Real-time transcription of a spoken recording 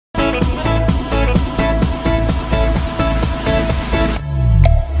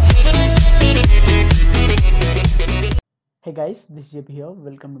Hey guys, this is JP here.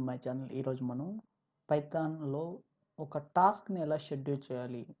 Welcome to my channel. ఈరోజు మనం పైథాన్లో ఒక టాస్క్ని ఎలా షెడ్యూల్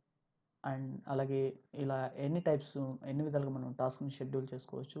చేయాలి అండ్ అలాగే ఇలా ఎన్ని విధాలుగా మనం టాస్క్ని షెడ్యూల్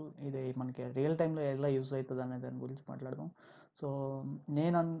చేసుకోవచ్చు, ఇది మనకి రియల్ టైంలో ఎలా యూజ్ అవుతుంది అనే దాని గురించి మాట్లాడదాం. సో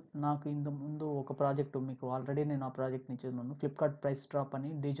నాకు ఇంత ముందు ఒక ప్రాజెక్ట్ మీకు ఆల్రెడీ నేను ఆ ప్రాజెక్ట్ని ఇచ్చేస్తున్నాను. ఫ్లిప్కార్ట్ ప్రైస్ డ్రాప్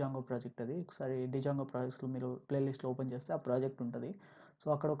అని డిజాంగో ప్రాజెక్ట్. అది ఒకసారి డిజాంగో ప్రాజెక్ట్స్లో మీరు ప్లేలిస్ట్లో ఓపెన్ చేస్తే ఆ ప్రాజెక్ట్ ఉంటుంది. సో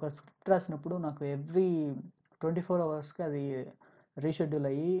అక్కడ ఒక స్క్రిప్ట్ రాసినప్పుడు నాకు ఎవ్రీ 24 అవర్స్కి అది రీషెడ్యూల్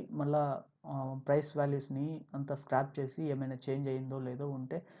అయ్యి మళ్ళీ ప్రైస్ వాల్యూస్ని అంతా స్క్రాప్ చేసి ఏమైనా చేంజ్ అయ్యిందో లేదో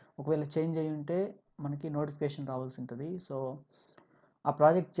ఉంటే, ఒకవేళ చేంజ్ అయ్యి ఉంటే మనకి నోటిఫికేషన్ రావాల్సి ఉంటుంది. సో ఆ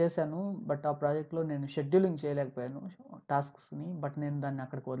ప్రాజెక్ట్ చేశాను, బట్ ఆ ప్రాజెక్ట్లో నేను షెడ్యూలింగ్ చేయలేకపోయాను టాస్క్స్ని. బట్ నేను దాన్ని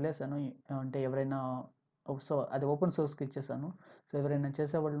అక్కడికి వదిలేసాను. అంటే ఎవరైనా సో అది ఓపెన్ సోర్స్కి ఇచ్చేసాను. సో ఎవరైనా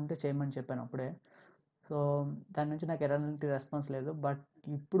చేసేవాళ్ళు ఉంటే చేయమని చెప్పాను అప్పుడే. సో దాని నుంచి నాకు ఎలాంటి రెస్పాన్స్ లేదు. బట్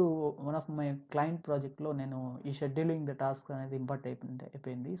ఇప్పుడు వన్ ఆఫ్ మై క్లయింట్ ప్రాజెక్ట్లో నేను ఈ షెడ్యూలింగ్ ద టాస్క్ అనేది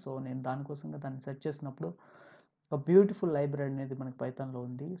అయిపోయింది. సో నేను దానికోసంగా దాన్ని సెర్చ్ చేసినప్పుడు ఒక బ్యూటిఫుల్ లైబ్రరీ అనేది మనకి పైథాన్లో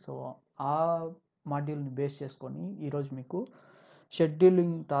ఉంది. సో ఆ మాడ్యూల్ని బేస్ చేసుకొని ఈరోజు మీకు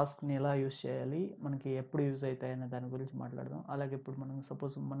షెడ్యూలింగ్ టాస్క్ని ఎలా యూజ్ చేయాలి, మనకి ఎప్పుడు యూజ్ అవుతాయి అనే దాని గురించి మాట్లాడదాం. అలాగే ఇప్పుడు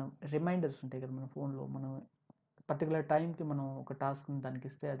మనం రిమైండర్స్ ఉంటాయి కదా మన ఫోన్లో, మనం పర్టికులర్ టైంకి మనం ఒక టాస్క్ని దానికి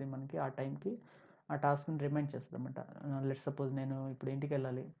ఇస్తే అది మనకి ఆ టైంకి ఆ టాస్క్ని రిమైండ్ చేస్తుంది అనమాట. లెట్స్ సపోజ్ నేను ఇప్పుడు ఇంటికి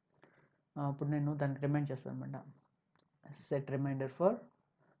వెళ్ళాలి, అప్పుడు నేను దానికి రిమైండ్ చేస్తాను అనమాట. సెట్ రిమైండర్ ఫర్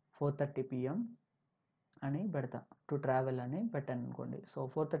 4:30 PM అని పెడతా. టు ట్రావెల్ అని పెట్టాను అనుకోండి. సో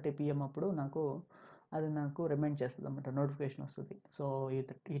 4:30 PM అప్పుడు నాకు రిమైండ్ చేస్తుంది అనమాట, నోటిఫికేషన్ వస్తుంది. సో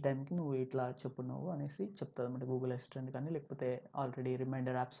ఈ టైంకి నువ్వు ఇట్లా చెప్పు నువ్వు అనేసి చెప్తుంది అనమాట. గూగుల్ అసిస్టెంట్ కానీ లేకపోతే ఆల్రెడీ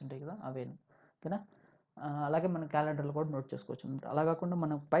రిమైండర్ యాప్స్ ఉంటాయి కదా అవే, ఓకేనా. అలాగే మన క్యాలెండర్లో కూడా నోట్ చేసుకోవచ్చు అనమాట. అలా కాకుండా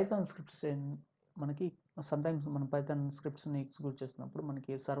మనం పైథాన్ స్క్రిప్ట్స్ మనకి సమ్టైమ్స్ మనం పైథాన్ స్క్రిప్ట్స్ని ఎగ్జిక్యూట్ చేస్తున్నప్పుడు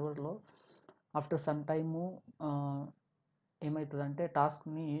మనకి సర్వర్లో ఆఫ్టర్ సమ్ టైము ఏమవుతుందంటే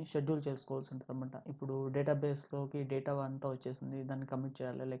టాస్క్ని షెడ్యూల్ చేసుకోవాల్సి ఉంటుంది అనమాట. ఇప్పుడు డేటాబేస్లోకి డేటా అంతా వచ్చేసింది, దాన్ని కమిట్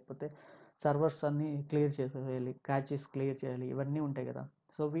చేయాలి, లేకపోతే సర్వర్స్ అన్నీ క్లియర్ చేసేయాలి, క్యాచెస్ క్లియర్ చేయాలి, ఇవన్నీ ఉంటాయి కదా.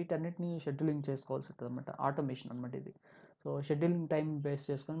 సో వీటన్నిటిని షెడ్యూలింగ్ చేసుకోవాల్సి ఉంటుంది అనమాట. ఆటోమేషన్ అనమాట ఇది. సో షెడ్యూలింగ్ టైం బేస్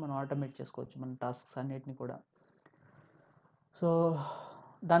చేసుకొని మనం ఆటోమేట్ చేసుకోవచ్చు మన టాస్క్స్ అన్నిటిని కూడా. సో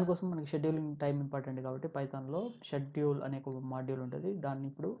దానికోసం మనకి షెడ్యూలింగ్ టైం ఇంపార్టెంట్ కాబట్టి పైథాన్లో షెడ్యూల్ అనే ఒక మాడ్యూల్ ఉంటుంది. దాన్ని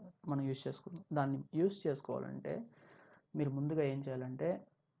ఇప్పుడు మనం దాన్ని యూజ్ చేసుకోవాలంటే మీరు ముందుగా ఏం చేయాలంటే,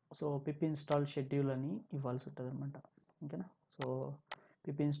 సో పిప్ ఇన్స్టాల్ షెడ్యూల్ అని ఇవ్వాల్సి ఉంటుంది అనమాట, ఓకేనా. సో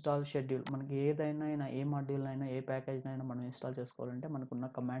పిప్ ఇన్స్టాల్ షెడ్యూల్ మనకి ఏదైనా ఏ మాడ్యూల్ అయినా ఏ ప్యాకేజ్ అయినా మనం ఇన్స్టాల్ చేసుకోవాలంటే మనకున్న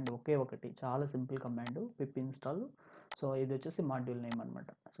కమాండ్ ఒకే ఒకటి, చాలా సింపుల్ కమాండ్, పిప్ ఇన్స్టాల్. సో ఇది వచ్చేసి మాడ్యూల్ నేమ్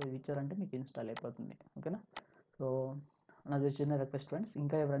అనమాట. సో ఇది ఇచ్చారంటే మీకు ఇన్స్టాల్ అయిపోతుంది, ఓకేనా. సో నాది చిన్న రిక్వెస్ట్ ఫ్రెండ్స్,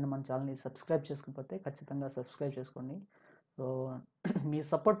 ఇంకా ఎవరైనా మన ఛానల్ని సబ్స్క్రైబ్ చేసుకోకపోతే ఖచ్చితంగా సబ్స్క్రైబ్ చేసుకోండి. సో మీ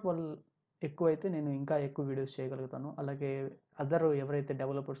సపోర్ట్ వల్ల ఎక్కువైతే నేను ఇంకా ఎక్కువ వీడియోస్ చేయగలుగుతాను. అలాగే ఎవరైతే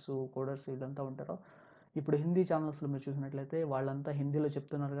డెవలపర్స్, కోడర్స్ వీళ్ళంతా ఉంటారో, ఇప్పుడు హిందీ ఛానల్స్లో మీరు చూసినట్లయితే వాళ్ళంతా హిందీలో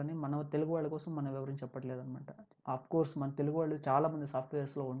చెప్తున్నారు, కానీ మన తెలుగు వాళ్ళ కోసం మనం ఎవరిని చెప్పట్లేదు అనమాట. కోర్స్ మన తెలుగు వాళ్ళు చాలామంది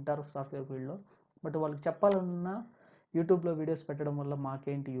సాఫ్ట్వేర్స్లో ఉంటారు, సాఫ్ట్వేర్ ఫీల్డ్లో. బట్ వాళ్ళకి చెప్పాలన్నా యూట్యూబ్లో వీడియోస్ పెట్టడం వల్ల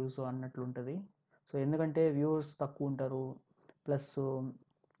మాకేంటి యూస్ అన్నట్లు ఉంటుంది. సో ఎందుకంటే వ్యూవర్స్ తక్కువ ఉంటారు, ప్లస్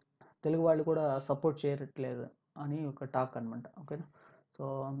తెలుగు వాళ్ళు కూడా సపోర్ట్ చేయట్లేదు అని ఒక టాక్ అనమాట, ఓకేనా. సో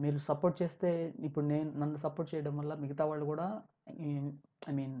మీరు సపోర్ట్ చేస్తే, ఇప్పుడు నన్ను సపోర్ట్ చేయడం వల్ల మిగతా వాళ్ళు కూడా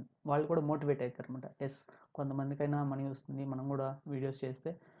వాళ్ళు కూడా మోటివేట్ అవుతారు అనమాట. ఎస్, కొంతమందికైనా మనీ వస్తుంది మనం కూడా వీడియోస్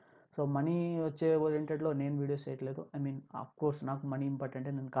చేస్తే. సో మనీ వచ్చే ఓరియంటెడ్లో నేను వీడియోస్ చేయట్లేదు. కోర్స్ నాకు మనీ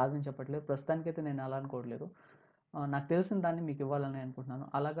ఇంపార్టెంటే, నేను కాదని చెప్పట్లేదు, ప్రస్తుతానికైతే నేను అలా అనుకోవట్లేదు. నాకు తెలిసిన దాన్ని మీకు ఇవ్వాలని అనుకుంటున్నాను.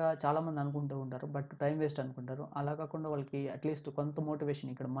 అలాగా చాలామంది అనుకుంటూ ఉంటారు, బట్ టైం వేస్ట్ అనుకుంటారు. అలా కాకుండా వాళ్ళకి అట్లీస్ట్ కొంత మోటివేషన్,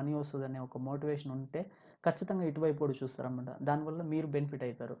 ఇక్కడ మనీ వస్తుందనే ఒక మోటివేషన్ ఉంటే ఖచ్చితంగా ఇటువైపు కూడా చూస్తారన్నమాట. దానివల్ల మీరు బెనిఫిట్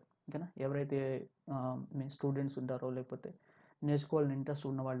అవుతారు, ఓకేనా. ఎవరైతే మీ స్టూడెంట్స్ ఉంటారో లేకపోతే నేర్చుకోవాలని ఇంట్రెస్ట్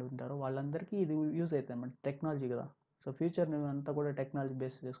ఉన్న వాళ్ళు ఉంటారో వాళ్ళందరికీ ఇది యూజ్ అవుతుంది అన్నమాట. టెక్నాలజీ కదా. సో ఫ్యూచర్ అంతా కూడా టెక్నాలజీ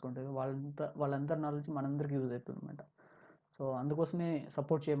బేస్ చేసుకుంటే వాళ్ళందరి నాలెడ్జ్ మనందరికీ యూజ్ అవుతుంది అనమాట. సో అందుకోసమే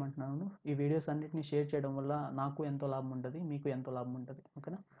సపోర్ట్ చేయమంటున్నాను. ఈ వీడియోస్ అన్నిటిని షేర్ చేయడం వల్ల నాకు ఎంతో లాభం ఉంటుంది, మీకు ఎంతో లాభం ఉంటుంది,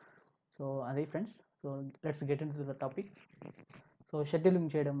 ఓకేనా. సో అదే friends. So let's get in to the topic. So scheduling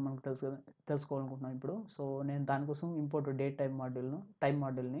చేయడం మనకు తెలుసుకోవాలనుకుంటున్నాను ఇప్పుడు. సో నేను దానికోసం ఇంపోర్ట్ టైం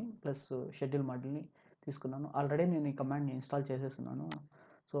మాడ్యూల్ని ప్లస్ షెడ్యూల్ మాడ్యూల్ని తీసుకున్నాను. ఆల్రెడీ నేను ఈ కమాండ్ని ఇన్స్టాల్ చేసేస్తున్నాను.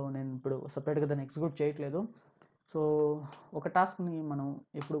 సో నేను ఇప్పుడు సపరేట్గా దాన్ని ఎగ్జిక్యూట్ చేయట్లేదు. సో ఒక టాస్క్ని మనం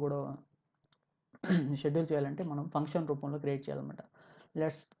ఎప్పుడు కూడా షెడ్యూల్ చేయాలంటే మనం ఫంక్షన్ రూపంలో క్రియేట్ చేయాలన్నమాట.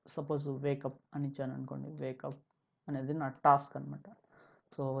 లెట్స్ సపోజ్ వేకప్ అని ఇచ్చాను అనుకోండి. వేకప్ అనేది నా టాస్క్ అనమాట.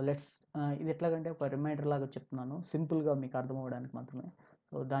 సో ఇది ఎట్లాగంటే ఒక రిమైండర్ లాగా చెప్తున్నాను, సింపుల్గా మీకు అర్థం అవ్వడానికి మాత్రమే.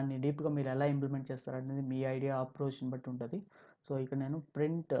 సో దాన్ని డీప్గా మీరు ఎలా ఇంప్లిమెంట్ చేస్తారనేది మీ ఐడియా, అప్రోచ్ని బట్టి ఉంటుంది. సో ఇక్కడ నేను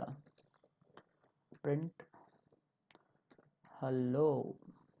print hello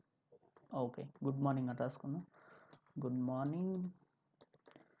okay good morning అని రాసుకుందాం. Good morning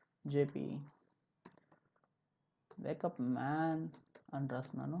JP wake up man అని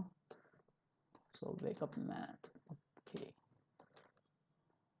రాస్తున్నాను. So wake up man okay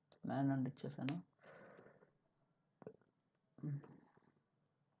man అని ఇచ్చేసాను.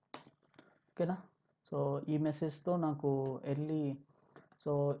 ఓకేనా. సో ఈ మెసేజ్తో నాకు ఎర్లీ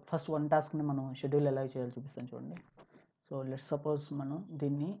సో ఫస్ట్ వన్ టాస్క్ని మనం షెడ్యూల్ ఎలా చేయాలో చూపిస్తాను చూడండి. సో లెట్స్ సపోజ్ మనం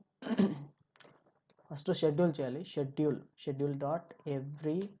దీన్ని ఫస్ట్ షెడ్యూల్ చేయాలి. షెడ్యూల్ డాట్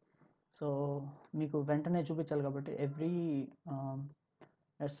ఎవ్రీ సో మీకు వెంటనే చూపించాలి కాబట్టి ఎవ్రీ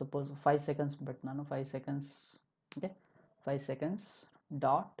లెట్స్ సపోజ్ 5 seconds పెట్టినాను. 5 seconds okay 5 seconds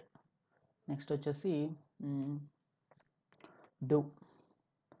dot next వచ్చేసి డూ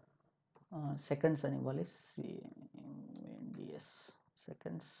సెకండ్స్ అని ఇవ్వాలి.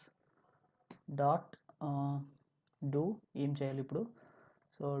 సెకండ్స్ డాట్ డూ ఏం చేయాలి ఇప్పుడు.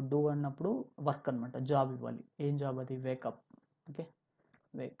 సో డూ అన్నప్పుడు వర్క్ అనమాట, జాబ్ ఇవ్వాలి. ఏం జాబ్ అది? Wake up. Okay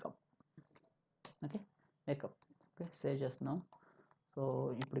wake up okay wake up okay save చేస్తున్నాం. సో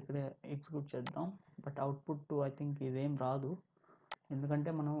ఇప్పుడు ఇక్కడ ఎగ్జిక్యూట్ చేద్దాం. బట్ అవుట్పుట్ ఐ థింక్ ఇదేం రాదు, ఎందుకంటే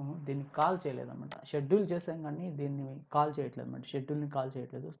మనం దీన్ని కాల్ చేయలేదన్నమాట. షెడ్యూల్ చేసాం కానీ దీన్ని కాల్ చేయట్లేదు అనమాట. షెడ్యూల్ని కాల్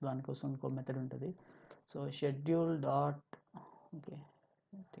చేయట్లేదు. సో దానికోసం ఇంకో మెథడ్ ఉంటుంది. So schedule dot okay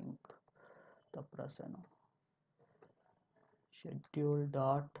I think తప్పు రాశాను. Schedule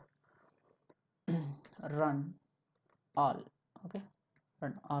dot run all okay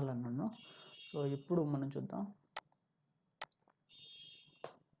run all అన్నాను. సో ఇప్పుడు మనం చూద్దాం.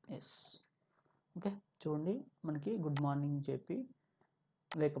 ఎస్ ఓకే చూడండి మనకి గుడ్ మార్నింగ్ చెప్పి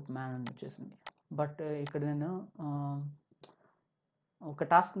వేకప్ మ్యాన్ అని వచ్చేసింది. బట్ ఇక్కడ నేను ఒక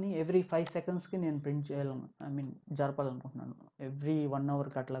టాస్క్ని ఎవ్రీ 5 secondsకి నేను ప్రింట్ చేయాలను, ఐ మీన్ జరపాలనుకుంటున్నాను. ఎవ్రీ 1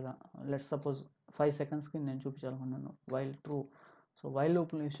 hourకి అట్లాగా. లెట్స్ సపోజ్ 5 secondsకి నేను చూపించాలనుకున్నాను. While true. So while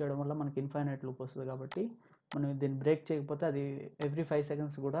loop use చేయడం వల్ల మనకి ఇన్ఫైనైట్ లూప్ వస్తుంది కాబట్టి మనం దీన్ని బ్రేక్ చేయకపోతే అది ఎవ్రీ 5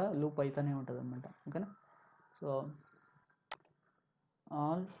 seconds కూడా లూప్ అయితేనే ఉంటుంది అనమాట. ఓకేనా. So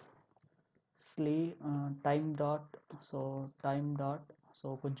all time dot so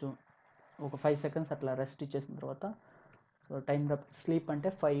కొంచెం ఒక 5 seconds అట్లా రెస్ట్ ఇచ్చేసిన తర్వాత సో టైమ్ డాట్ స్లీప్ అంటే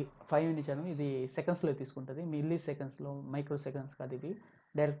 5 ఇచ్చాను. ఇది సెకండ్స్లో తీసుకుంటుంది, మిల్లీ సెకండ్స్లో, మైక్రో సెకండ్స్ కాదు, ఇది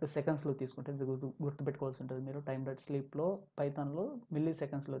డైరెక్ట్ సెకండ్స్లో తీసుకుంటుంది. ఇది గుర్తుపెట్టుకోవాల్సి ఉంటుంది మీరు. టైమ్ డాట్ స్లీప్లో పైథాన్లో మిల్లీ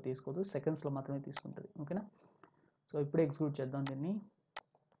సెకండ్స్లో తీసుకోదు, సెకండ్స్లో మాత్రమే తీసుకుంటుంది. ఓకేనా. సో ఇప్పుడు ఎగ్జిక్యూట్ చేద్దాం దీన్ని.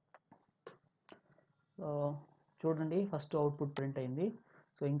 సో చూడండి ఫస్ట్ అవుట్పుట్ ప్రింట్ అయింది.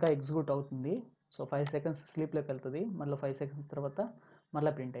 సో ఇంకా ఎగ్జిక్యూట్ అవుతుంది. సో 5 seconds స్లీప్లోకి వెళ్తుంది. మళ్ళీ 5 seconds తర్వాత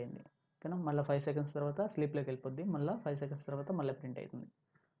మళ్ళీ ప్రింట్ అయింది. ఓకేనా. మళ్ళీ 5 seconds తర్వాత స్లీప్లోకి వెళ్ళిపోద్ది. మళ్ళీ 5 seconds తర్వాత మళ్ళీ ప్రింట్ అవుతుంది.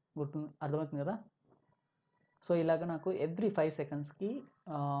 అర్థమవుతుంది కదా. సో ఇలాగ నాకు ఎవ్రీ 5 secondsకి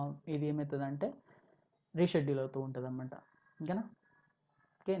ఇది ఏమవుతుందంటే రీషెడ్యూల్ అవుతూ ఉంటుంది అన్నమాట. ఓకేనా.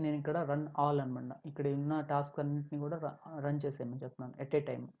 ఓకే నేను ఇక్కడ రన్ ఆల్ అనమాట. ఇక్కడ ఉన్న టాస్క్ అన్నింటినీ కూడా రన్ చేసేయమని చెప్తున్నాను at a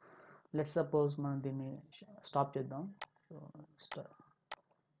time. Let's suppose మనం దీన్ని స్టాప్ చేద్దాం. సో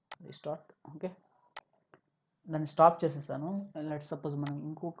స్టార్ట్ ఓకే దాన్ని స్టాప్ చేసేసాను. లెట్స్ సపోజ్ మనం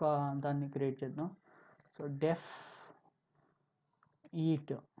ఇంకొక దాన్ని క్రియేట్ చేద్దాం. సో డెఫ్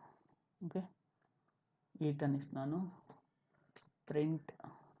ఈట్ ఓకే ఈట్ అని ఇస్తున్నాను. ప్రింట్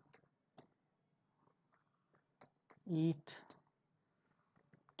ఈట్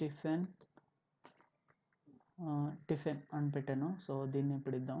టిఫిన్ అని పెట్టాను. సో దీన్ని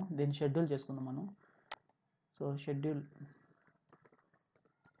ఇప్పుడు ఇద్దాం. దీన్ని షెడ్యూల్ చేసుకుందాం మనం. So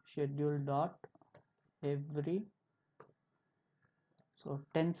schedule dot every so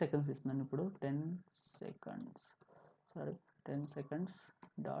 10 seconds ఇస్తున్నాను ఇప్పుడు. 10 seconds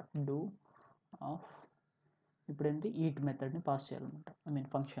డాట్ డూ ఆఫ్ ఇప్పుడు ఏంటి ఈట్ మెథడ్ని పాస్ చేయాలన్నమాట, ఐ మీన్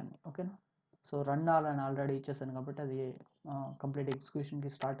ఫంక్షన్ని. ఓకేనా. సో రన్ ఆల్ అని ఆల్రెడీ ఇచ్చేసాను కాబట్టి అది కంప్లీట్ ఎగ్జిక్యూషన్కి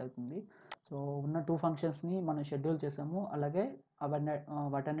స్టార్ట్ అవుతుంది. సో ఉన్న 2 functionsని మనం షెడ్యూల్ చేసాము, అలాగే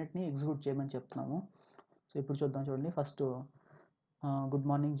వాటన్నిటిని ఎగ్జిక్యూట్ చేయమని చెప్తున్నాము. సో ఇప్పుడు చూద్దాం చూడండి. First good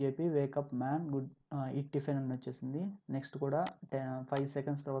morning JP wake up man eat tiffin అని వచ్చేసింది. నెక్స్ట్ కూడా 5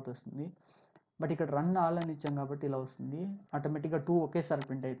 seconds తర్వాత వస్తుంది. బట్ ఇక్కడ రన్ ఆల్ అని ఇచ్చాం కాబట్టి ఇలా వస్తుంది. ఆటోమేటిక్గా 2 ఒకేసారి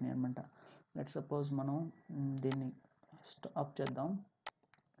ప్రింట్ అవుతున్నాయి అనమాట. లెట్స్ సపోజ్ మనం దీన్ని స్టాప్ చేద్దాం.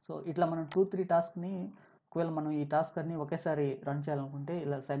 సో ఇట్లా మనం 2-3 టాస్క్ని ఒకవేళ మనం ఈ టాస్క్ అన్ని ఒకేసారి రన్ చేయాలనుకుంటే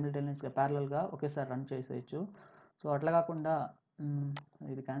ఇలా సైమిల్టేనియస్గా ప్యారలల్గా ఒకేసారి రన్ చేసేయచ్చు. సో అట్లా కాకుండా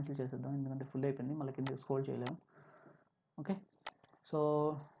ఇది క్యాన్సిల్ చేసేద్దాం, ఎందుకంటే ఫుల్ అయిపోయింది, మళ్ళీ కింద స్క్రోల్ చేయలేము. ఓకే. సో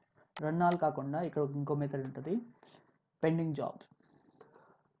రన్ ఆల్ కాకుండా ఇక్కడ ఇంకో మెథడ్ ఉంటుంది, pending job.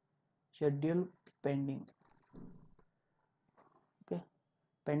 Schedule pending okay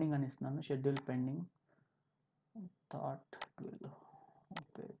pending అని ఇస్తున్నాను. Schedule pending thought will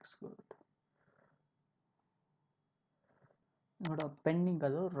execute ఇక్కడ పెండింగ్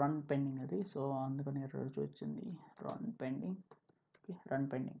కాదు, రన్ పెండింగ్ అది. సో అందుకని ఎర్రర్ వచ్చింది, run pending. Okay, run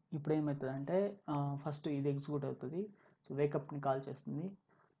pending. ఇప్పుడు ఏమవుతుందంటే ఫస్ట్ ఇది ఎగ్జిక్యూట్ అవుతుంది. సో వేకప్ని కాల్ చేస్తుంది.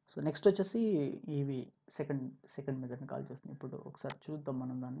 సో నెక్స్ట్ వచ్చేసి ఇవి సెకండ్ మెథడ్ని కాల్ చేస్తుంది. ఇప్పుడు ఒకసారి చూద్దాం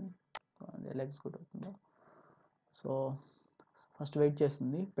మనం దాన్ని ఎలా ఎగ్జిక్యూట్ అవుతుందో. సో ఫస్ట్ వెయిట్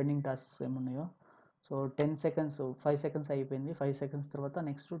చేస్తుంది, పెండింగ్ టాస్క్స్ ఏమున్నాయో. సో 10 సెకండ్స్, 5 సెకండ్స్ అయిపోయింది. 5 సెకండ్స్ తర్వాత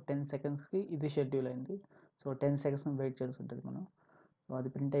నెక్స్ట్ 10 సెకండ్స్కి ఇది షెడ్యూల్ అయింది. సో 10 సెకండ్స్ వెయిట్ చేయాల్సి ఉంటుంది మనం. సో అది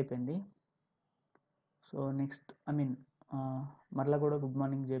ప్రింట్ అయిపోయింది. సో నెక్స్ట్ మరలా కూడా గుడ్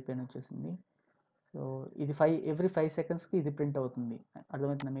మార్నింగ్ జేపీ అని వచ్చేసింది. సో ఇది ఎవ్రీ 5 సెకండ్స్కి ఇది ప్రింట్ అవుతుంది.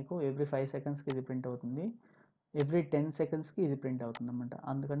 అర్థమవుతుందా మీకు? ఎవ్రీ 5 సెకండ్స్కి ఇది ప్రింట్ అవుతుంది, ఎవ్రీ 10 సెకండ్స్కి ఇది ప్రింట్ అవుతుంది అన్నమాట.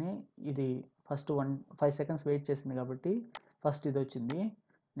 అందుకని ఇది ఫస్ట్ 5 సెకండ్స్ వెయిట్ చేసింది కాబట్టి ఫస్ట్ ఇది వచ్చింది.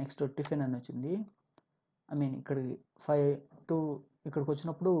 నెక్స్ట్ టిఫిన్ అని వచ్చింది. ఇక్కడికి 5 to ఇక్కడికి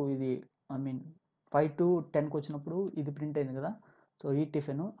వచ్చినప్పుడు ఇది 5 to 10కి వచ్చినప్పుడు ఇది ప్రింట్ అయింది కదా. సో ఈ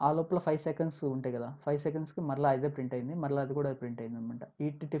టిఫిన్ ఆ లోపల 5 సెకండ్స్ ఉంటాయి కదా, 5 సెకండ్స్కి మళ్ళీ అదే ప్రింట్ అయింది, మళ్ళీ అది కూడా ప్రింట్ అయింది అనమాట. ఈ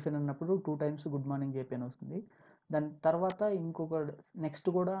టిఫిన్ అన్నప్పుడు 2 times గుడ్ మార్నింగ్ జేపీ అని వస్తుంది. దాని తర్వాత ఇంకొక నెక్స్ట్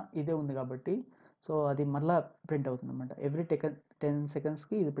కూడా ఇదే ఉంది కాబట్టి సో అది మళ్ళీ ప్రింట్ అవుతుంది అనమాట. ఎవ్రీ 10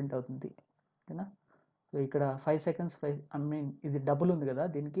 సెకండ్స్కి ఇది ప్రింట్ అవుతుంది, ఓకేనా. సో ఇక్కడ 5 సెకండ్స్ ఇది డబుల్ ఉంది కదా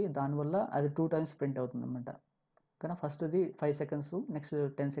దీనికి, దానివల్ల అది 2 times ప్రింట్ అవుతుంది అనమాట. కానీ ఫస్ట్ ఇది 5 సెకండ్స్, నెక్స్ట్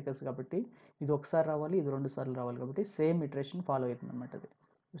 10 సెకండ్స్ కాబట్టి ఇది ఒకసారి రావాలి, ఇది 2 సార్లు రావాలి కాబట్టి సేమ్ ఇటరేషన్ ఫాలో అవుతుంది అనమాట. అది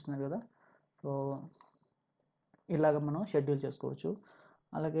చూస్తున్నారు కదా. సో ఇలాగ మనం షెడ్యూల్ చేసుకోవచ్చు.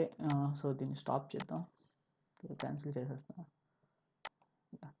 అలాగే సో దీన్ని స్టాప్ చేద్దాం, క్యాన్సిల్ చేసేస్తాం,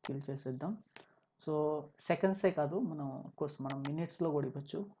 కిల్ చేసేద్దాం. సో సెకండ్సే కాదు, మనం కోర్స్ మనం మినిట్స్లో కూడా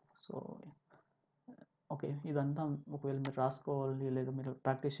ఇవ్వచ్చు. సో ఓకే, ఇదంతా ఒకవేళ మీరు రాసుకోవాలి లేదా మీరు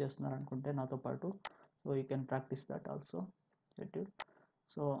ప్రాక్టీస్ చేస్తున్నారు అనుకుంటే నాతో పాటు, so you can practice that also schedule.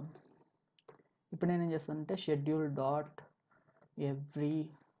 So ఇప్పుడు నేను ఏం చేస్తానంటే schedule dot every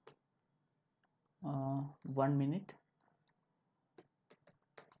 1 minute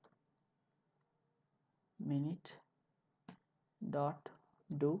dot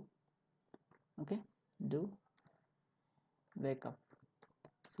do, okay, do wake up.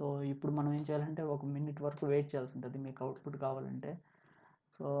 So ఇప్పుడు మనం ఏం చేయాలంటే 1 minute వరకు వెయిట్ చేయాల్సి ఉంటుంది మీకు అవుట్పుట్ కావాలంటే.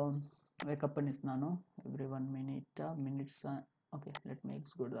 సో వేకప్ అని ఇస్తున్నాను, every 1 minute minutes. Okay, let me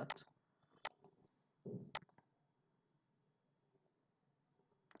execute that.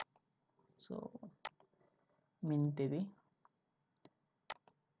 So minute ఇది,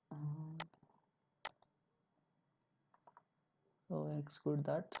 so execute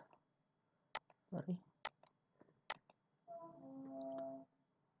that. Sorry,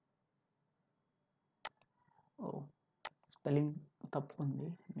 spelling తప్పు ఉంది,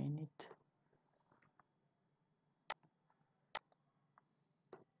 మినిట్.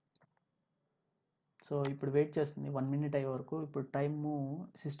 సో ఇప్పుడు వెయిట్ చేస్తుంది 1 minute అయ్యే వరకు. ఇప్పుడు టైము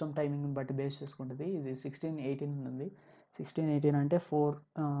సిస్టమ్ టైమింగ్ని బట్టి బేస్ చేసుకుంటుంది. ఇది 16:18 ఉంది. 16:18 అంటే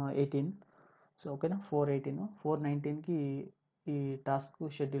 4:18. సో ఓకేనా, 4:18. 4:19కి ఈ టాస్క్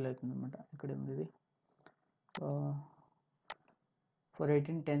షెడ్యూల్ అవుతుంది అనమాట. ఇక్కడ ఉంది ఇది.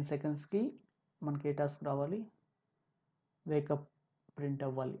 4:18 10 సెకండ్స్కి మనకి ఏ టాస్క్ రావాలి, వేకప్ ప్రింట్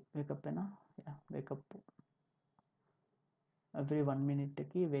అవ్వాలి. వేకప్ అయినా, వేకప్ ఎవ్రీ 1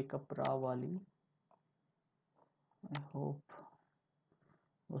 minuteకి వేకప్ రావాలి. ఐ హోప్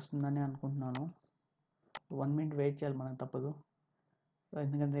వస్తుందని అనుకుంటున్నాను. 1 minute వెయిట్ చేయాలి మనం, తప్పదు.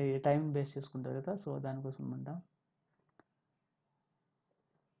 ఎందుకంటే టైం బేస్ చేసుకుంటుంది కదా, సో దానికోసం అనమాట.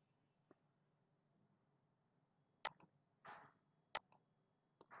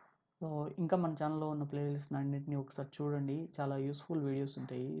 సో ఇంకా మన ఛానల్లో ఉన్న ప్లేలిస్ట్ అన్నింటినీ ఒకసారి చూడండి, చాలా యూస్ఫుల్ వీడియోస్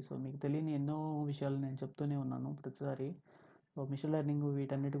ఉంటాయి. సో మీకు తెలియని ఎన్నో విషయాలు నేను చెప్తూనే ఉన్నాను ప్రతిసారి. సో మిషన్ లెర్నింగ్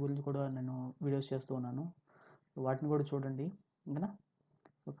వీటన్నిటి గురించి కూడా నేను వీడియోస్ చేస్తూ ఉన్నాను, వాటిని కూడా చూడండి, ఓకేనా.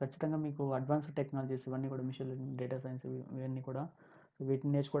 సో ఖచ్చితంగా మీకు అడ్వాన్స్డ్ టెక్నాలజీస్ ఇవన్నీ కూడా మిషన్ లెర్నింగ్, డేటా సైన్స్ ఇవన్నీ కూడా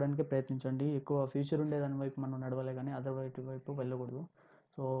వీటిని నేర్చుకోవడానికి ప్రయత్నించండి. ఎక్కువ ఫ్యూచర్ ఉండేదాని వైపు మనం నడవాలి కానీ అదర్ వైపు వెళ్ళకూడదు.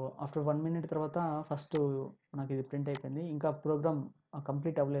 సో ఆఫ్టర్ 1 minute తర్వాత ఫస్ట్ నాకు ఇది ప్రింట్ అయిపోయింది. ఇంకా ప్రోగ్రామ్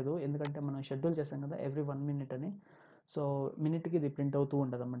కంప్లీట్ అవ్వలేదు, ఎందుకంటే మనం షెడ్యూల్ చేసాం కదా ఎవ్రీ 1 minute అని. సో మినిట్కి ఇది ప్రింట్ అవుతూ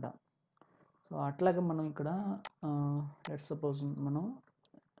ఉంటుంది అన్నమాట. సో అట్లాగే మనం ఇక్కడ లెట్స్ సపోజ్ మనం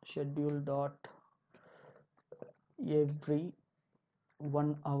schedule dot every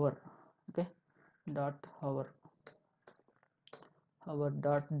 1 hour, okay, dot hour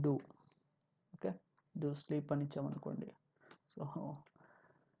dot do, okay, do sleep అని ఇచ్చామనుకోండి.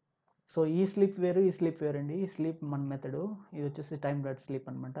 సో ఈ స్లీప్ వేరు, ఈ స్లీప్ వేరు అండి. ఈ స్లీప్ మన మెథడు, ఇది వచ్చేసి టైం డాట్ స్లీప్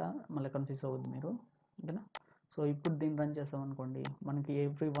అనమాట. మళ్ళీ కన్ఫ్యూజ్ అవ్వద్దు మీరు, ఓకేనా. సో ఇప్పుడు దీన్ని రన్ చేసామనుకోండి, మనకి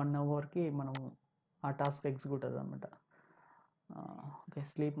ఎవ్రీ 1 hourకి మనం ఆ టాస్క్ ఎగ్జిక్యూట్ అవుతుంది అనమాట. ఓకే,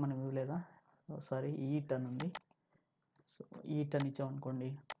 స్లీప్ మనం ఇవ్వలేదా, సారీ ఈట్ అని ఉంది. సో ఈట్ అని ఇచ్చామనుకోండి,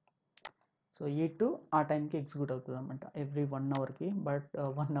 సో ఈట్ ఆ టైంకి ఎగ్జిక్యూట్ అవుతుంది అనమాట ఎవ్రీ 1 అవర్కి. బట్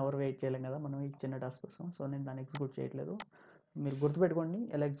 1 అవర్ వెయిట్ చేయలేం కదా మనం ఈ చిన్న టాస్క్ కోసం. సో నేను దాన్ని ఎగ్జిక్యూట్ చేయట్లేదు. మీరు గుర్తుపెట్టుకోండి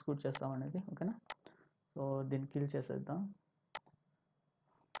ఎలా ఎగ్జిక్యూట్ చేస్తాం అనేది, ఓకేనా. సో దీన్ని కిల్ చేసేద్దాం.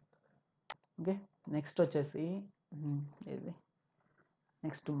 ఓకే, నెక్స్ట్ వచ్చేసి ఇది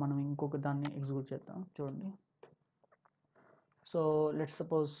నెక్స్ట్ మనం ఇంకొక దాన్ని ఎగ్జిక్యూట్ చేద్దాం. చూడండి, సో లెట్స్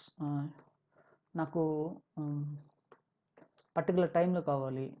సపోజ్ నాకు పర్టికులర్ టైంలో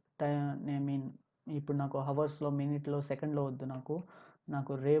కావాలి. ఐ మీన్ ఇప్పుడు నాకు హవర్స్లో, మినిట్లో, సెకండ్లో వద్దు,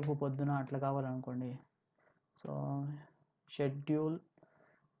 నాకు రేపు పొద్దున అట్లా కావాలనుకోండి. సో షెడ్యూల్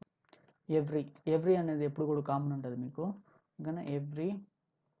ఎవ్రీ అనేది ఎప్పుడు కూడా కామన్ ఉంటుంది మీకు, ఇంకా every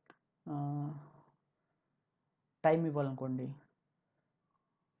time ఇవ్వాలనుకోండి,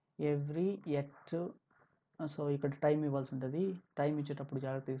 every at. So ఇక్కడ టైం ఇవ్వాల్సి ఉంటుంది. టైం ఇచ్చేటప్పుడు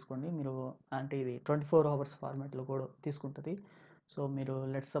జాగ్రత్త తీసుకోండి మీరు, అంటే ఇది 24 అవర్స్ ఫార్మాట్లో కూడా తీసుకుంటుంది. సో మీరు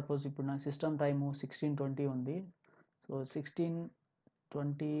లెట్స్ సపోజ్ ఇప్పుడు నా సిస్టమ్ టైము 16:20 ఉంది. సో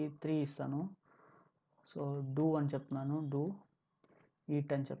 16:23 ఇస్తాను. సో డూ అని చెప్తున్నాను, డూ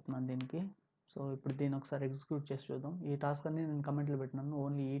ఈట్ అని చెప్తున్నాను దీనికి. సో ఇప్పుడు దీన్ని ఒకసారి ఎగ్జిక్యూట్ చేసి చూద్దాం. ఈ టాస్క్ అన్ని నేను కమెంట్లో పెట్టినాను,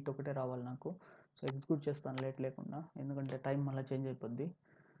 ఓన్లీ ఈట్ ఒకటే రావాలి నాకు. సో ఎగ్జిక్యూట్ చేస్తాను లేట్ లేకుండా, ఎందుకంటే టైం మళ్ళీ చేంజ్ అయిపోద్ది.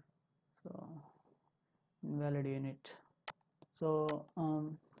 So invalid unit. So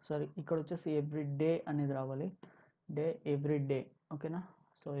sorry, ఇక్కడ వచ్చేసి ఎవ్రీ డే అనేది రావాలి, ఎవ్రీ డే, ఓకేనా.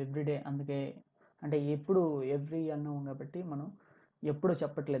 సో ఎవ్రీ డే, అందుకే అంటే ఎప్పుడు ఎవ్రీ అన్నాం కాబట్టి మనం ఎప్పుడో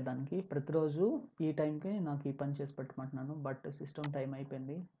చెప్పట్లేదు దానికి, ప్రతిరోజు ఈ టైంకి నాకు ఈ పని చేసి పెట్టమంటున్నాను. బట్ సిస్టమ్ టైం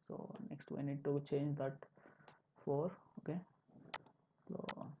అయిపోయింది. So next we need to change that 4. Okay, so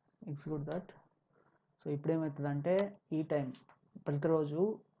execute that. So ఇప్పుడు ఏమవుతుందంటే ఈ టైం ప్రతిరోజు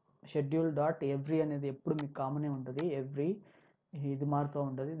షెడ్యూల్ డాట్ ఎవ్రీ అనేది ఎప్పుడు మీకు కామనే ఉంటుంది. ఎవ్రీ ఇది మారుతూ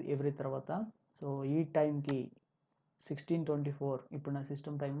ఉంటుంది ఎవ్రీ తర్వాత. సో ఈ టైంకి 16:24, ఇప్పుడు నా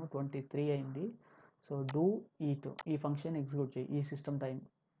సిస్టమ్ టైము 23 అయింది. సో డూ ఈట్, ఈ ఫంక్షన్ ఎగ్జిక్యూట్ చేయి ఈ సిస్టమ్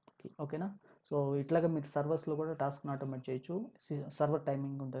టైంకి, ఓకేనా. సో ఇట్లాగా మీరు సర్వర్స్లో కూడా టాస్క్ని ఆటోమేట్ చేయొచ్చు. సర్వర్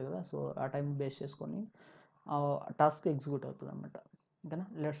టైమింగ్ ఉంటుంది కదా, సో ఆ టైం బేస్ చేసుకొని టాస్క్ ఎగ్జిక్యూట్ అవుతుంది అనమాట, ఓకేనా.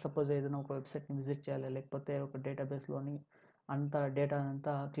 లెట్స్ సపోజ్ ఏదైనా ఒక వెబ్సైట్ని విజిట్ చేయాలి, లేకపోతే ఒక డేటాబేస్లోని డేటా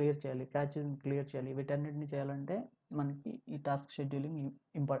అంతా క్లియర్ చేయాలి, క్యాచెస్ని క్లియర్ చేయాలి, వీటన్నిటిని చేయాలంటే మనకి ఈ టాస్క్ షెడ్యూలింగ్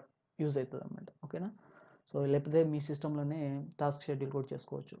యూజ్ అవుతుంది అనమాట, ఓకేనా. సో లేకపోతే మీ సిస్టంలోనే టాస్క్ షెడ్యూల్ కూడా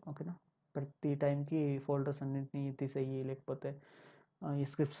చేసుకోవచ్చు, ఓకేనా. ప్రతి టైంకి ఫోల్డర్స్ అన్నింటినీ తీసేయి, లేకపోతే ఈ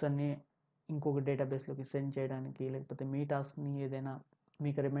స్క్రిప్ట్స్ అన్నీ ఇంకొక డేటాబేస్లోకి సెండ్ చేయడానికి, లేకపోతే మీ టాస్క్ని ఏదైనా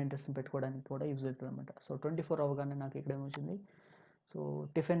మీకు రిమైండర్స్ని పెట్టుకోవడానికి కూడా యూజ్ అవుతుంది అనమాట. సో 24 అవగానే నాకు ఇక్కడ ఏమొచ్చింది, సో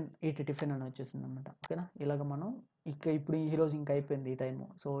టిఫిన్ అని వచ్చేసింది అనమాట, ఓకేనా. ఇలాగ మనం ఇప్పుడు ఈరోజు ఇంకా అయిపోయింది ఈ టైము.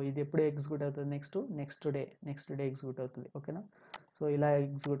 సో ఇది ఎప్పుడు ఎగ్జిక్యూట్ అవుతుంది, నెక్స్ట్ డే ఎగ్జిక్యూట్ అవుతుంది, ఓకేనా. సో ఇలా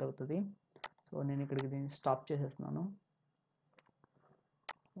ఎగ్జిక్యూట్ అవుతుంది. సో నేను ఇక్కడికి దీన్ని స్టాప్ చేసేస్తున్నాను.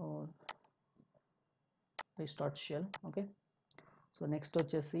 Restart shell, okay. So next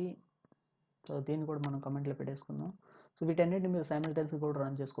వచ్చేసి, సో దీన్ని కూడా మనం కమెంట్లో పెట్టేసుకుందాం. సో వీటన్నిటిని మీరు సైమల్టేనియస్గా కూడా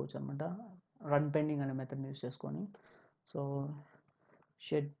రన్ చేసుకోవచ్చు అనమాట, రన్ పెండింగ్ అనే మెథడ్ని యూస్ చేసుకొని. So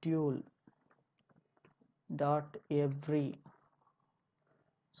schedule dot every,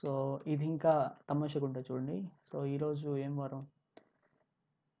 so ఇది ఇంకా తమాషగా ఉంటుంది చూడండి. సో ఈరోజు ఏం వారం,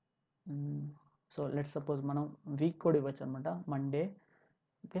 సో లెట్స్ సపోజ్ మనం వీక్ కూడా ఇవ్వచ్చు అనమాట, మండే,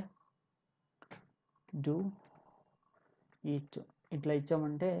 ఓకే. డూ ఈట్ ఇట్లా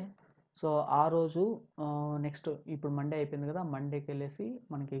ఇచ్చామంటే, సో ఆ రోజు నెక్స్ట్ ఇప్పుడు మండే అయిపోయింది కదా, మండేకి వెళ్ళేసి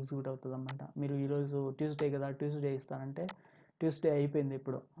మనకి ఎగ్జిక్యూట్ అవుతుంది అనమాట. మీరు ఈరోజు ట్యూస్డే కదా, ట్యూస్డే ఇస్తానంటే ట్యూస్డే అయిపోయింది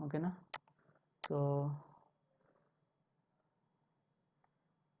ఇప్పుడు, ఓకేనా. సో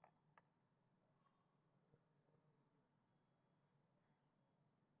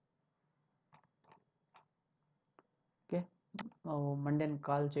ఓకే, మండేని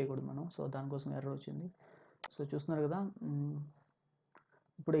కాల్ చేయకూడదు మనం, సో దానికోసం ఎర్రర్ వచ్చింది. సో చూస్తున్నారు కదా,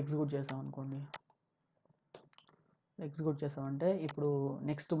 ఇప్పుడు ఎగ్జిక్యూట్ చేసాం అనుకోండి, ఎగ్జిక్యూట్ చేసామంటే ఇప్పుడు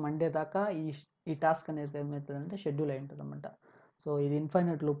నెక్స్ట్ మండే దాకా ఈ టాస్క్ అనేది ఏమవుతుందంటే షెడ్యూల్ అయి ఉంటుంది అనమాట. సో ఇది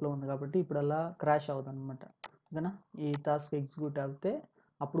ఇన్ఫైనైట్ లూప్లో ఉంది కాబట్టి ఇప్పుడు అలా క్రాష్ అవ్వదు అనమాట, ఓకేనా. ఈ టాస్క్ ఎగ్జిక్యూట్ అవుతే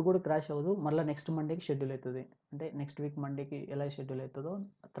అప్పుడు కూడా క్రాష్ అవ్వదు, మళ్ళీ నెక్స్ట్ మండేకి షెడ్యూల్ అవుతుంది. అంటే నెక్స్ట్ వీక్ మండేకి ఎలా షెడ్యూల్ అవుతుందో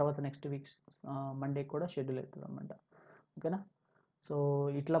తర్వాత నెక్స్ట్ వీక్ మండేకి కూడా షెడ్యూల్ అవుతుంది అనమాట, ఓకేనా. సో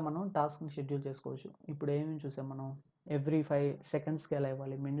ఇట్లా మనం టాస్క్ని షెడ్యూల్ చేసుకోవచ్చు. ఇప్పుడు ఏమేమి చూసాం మనం, ఎవ్రీ 5 సెకండ్స్కి ఎలా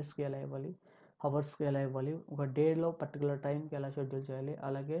ఇవ్వాలి, మినిట్స్కి ఎలా ఇవ్వాలి, అవర్స్కి ఎలా ఇవ్వాలి, ఒక డేలో పర్టికులర్ టైంకి ఎలా షెడ్యూల్ చేయాలి,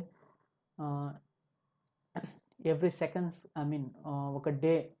 అలాగే ఎవ్రీ సెకండ్స్ ఐ మీన్ ఒక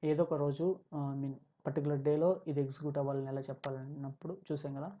డే ఏదో ఒక రోజు ఐ మీన్ పర్టికులర్ డేలో ఇది ఎగ్జిక్యూట్ అవ్వాలని ఎలా చెప్పాలన్నప్పుడు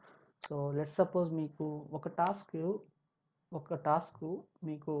చూసాం కదా. సో లెట్స్ సపోజ్ మీకు ఒక టాస్క్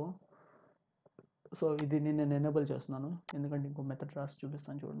మీకు సో ఇది నేను ఎనేబుల్ చేస్తున్నాను, ఎందుకంటే ఇంకో మెథడ్ రాసి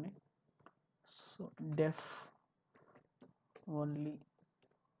చూపిస్తాను చూడండి. సో డెఫ్ only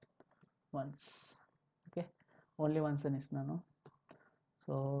once, okay, only once అని ఇస్తున్నాను.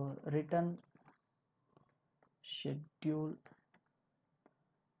 So return schedule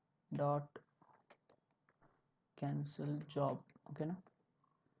dot cancel job, ఓకేనా.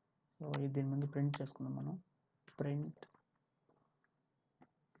 సో ఇది దీని ముందు ప్రింట్ చేసుకుందాం మనం. Print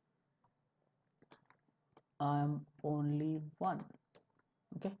I'm only one,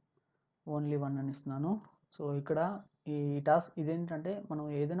 okay, only one అని ఇస్తున్నాను. సో ఇక్కడ ఈ టాస్క్ ఇదేంటంటే మనం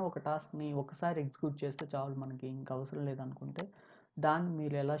ఏదైనా ఒక టాస్క్ని ఒకసారి ఎగ్జిక్యూట్ చేస్తే చాలు, మనకి ఇంకా అవసరం లేదనుకుంటే దాన్ని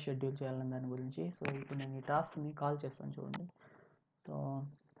మీరు ఎలా షెడ్యూల్ చేయాలని దాని గురించి. సో ఇప్పుడు నేను ఈ టాస్క్ని కాల్ చేస్తాను చూడండి. So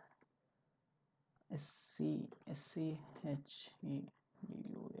SCHEDULE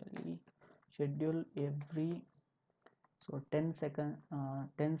schedule every, so 10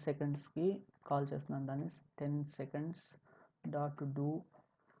 సెకండ్స్కి call చేస్తున్నాను దాన్ని. 10 సెకండ్స్ డాట్ డూ.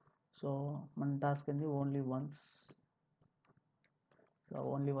 సో మన టాస్క్ ఏంది only once. So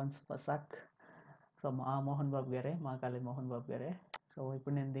only once ఫసాక్. So మా మోహన్ బాబు గారే, మా కాలేజ్ మోహన్ బాబు గారే. సో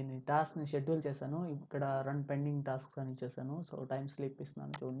ఇప్పుడు నేను దీన్ని టాస్క్ని షెడ్యూల్ చేశాను. ఇక్కడ రన్ పెండింగ్ టాస్క్స్ అని ఇచ్చేసాను. సో టైం స్లిప్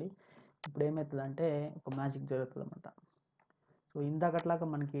ఇస్తున్నాను చూడండి. ఇప్పుడు ఏమవుతుందంటే ఒక మ్యాజిక్ జరుగుతుంది అనమాట. సో ఇందాకట్లాగా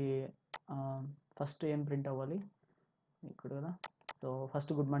మనకి ఫస్ట్ ఏం ప్రింట్ అవ్వాలి ఇక్కడ కదా. సో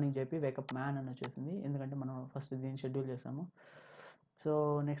ఫస్ట్ గుడ్ మార్నింగ్ చెప్పి వేకప్ మ్యాన్ అని వచ్చేసింది, ఎందుకంటే మనం ఫస్ట్ దీన్ని షెడ్యూల్ చేసాము. సో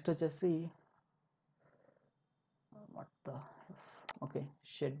నెక్స్ట్ వచ్చేసి ఓకే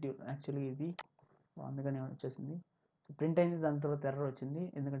షెడ్యూల్, యాక్చువల్లీ ఇది అందుకనే వచ్చేసింది. సో ప్రింట్ అయింది, దాని తర్వాత ఎర్రర్ వచ్చింది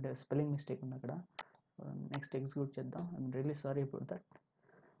ఎందుకంటే స్పెల్లింగ్ మిస్టేక్ ఉంది అక్కడ. నెక్స్ట్ ఎగ్జిక్యూట్ చేద్దాం. I'm really sorry for that.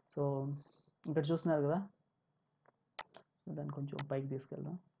 So ఇక్కడ చూస్తున్నారు కదా, దాన్ని కొంచెం పైకి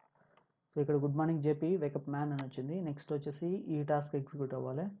తీసుకెళ్దాం. సో ఇక్కడ good morning JP wake up man అని వచ్చింది. నెక్స్ట్ వచ్చేసి ఈ టాస్క్ ఎగ్జిక్యూట్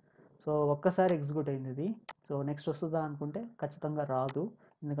అవ్వాలి. సో ఒక్కసారి ఎగ్జిక్యూట్ అయింది ఇది. సో నెక్స్ట్ వస్తుందా అనుకుంటే ఖచ్చితంగా రాదు,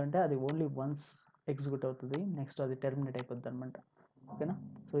 ఎందుకంటే అది ఓన్లీ వన్స్ ఎగ్జిక్యూట్ అవుతుంది, నెక్స్ట్ అది టెర్మినేట్ అయిపోద్ది అనమాట, ఓకేనా.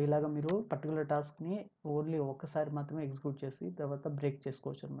 సో ఇలాగ మీరు పర్టికులర్ టాస్క్ని ఓన్లీ ఒక్కసారి మాత్రమే ఎగ్జిక్యూట్ చేసి తర్వాత బ్రేక్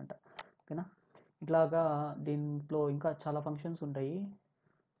చేసుకోవచ్చు అనమాట, ఓకేనా. ఇట్లాగా దీంట్లో ఇంకా చాలా ఫంక్షన్స్ ఉంటాయి.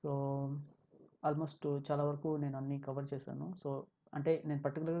 సో ఆల్మోస్ట్ చాలా వరకు నేను అన్నీ కవర్ చేశాను. సో అంటే నేను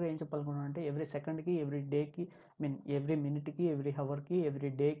పర్టికులర్గా ఏం చెప్పాలనుకున్నాను అంటే ఎవ్రీ సెకండ్కి, ఎవ్రీ డేకి, ఎవ్రీ మినిట్కి, ఎవ్రీ అవర్కి, ఎవ్రీ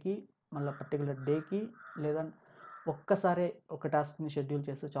డేకి, మళ్ళీ పర్టికులర్ డేకి, లేదా ఒక్కసారి ఒక టాస్క్ని షెడ్యూల్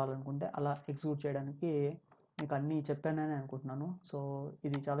చేస్తే చాలు అనుకుంటే అలా ఎగ్జిక్యూట్ చేయడానికి మీకు అన్నీ చెప్పానని అనుకుంటున్నాను. సో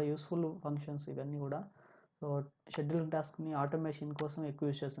ఇది చాలా యూస్ఫుల్ ఫంక్షన్స్ ఇవన్నీ కూడా. సో షెడ్యూలింగ్ టాస్క్ని ఆటోమేషన్ కోసం ఎక్కువ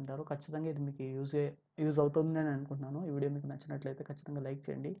యూజ్ చేస్తుంటారు. ఖచ్చితంగా ఇది మీకు యూజ్ అవుతుంది అని అనుకుంటున్నాను. ఈ వీడియో మీకు నచ్చినట్లయితే ఖచ్చితంగా లైక్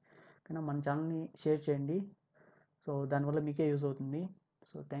చేయండి, కానీ మన ఛానల్ని షేర్ చేయండి. సో దానివల్ల మీకే యూజ్ అవుతుంది.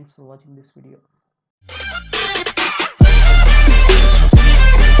 So thanks for watching this video.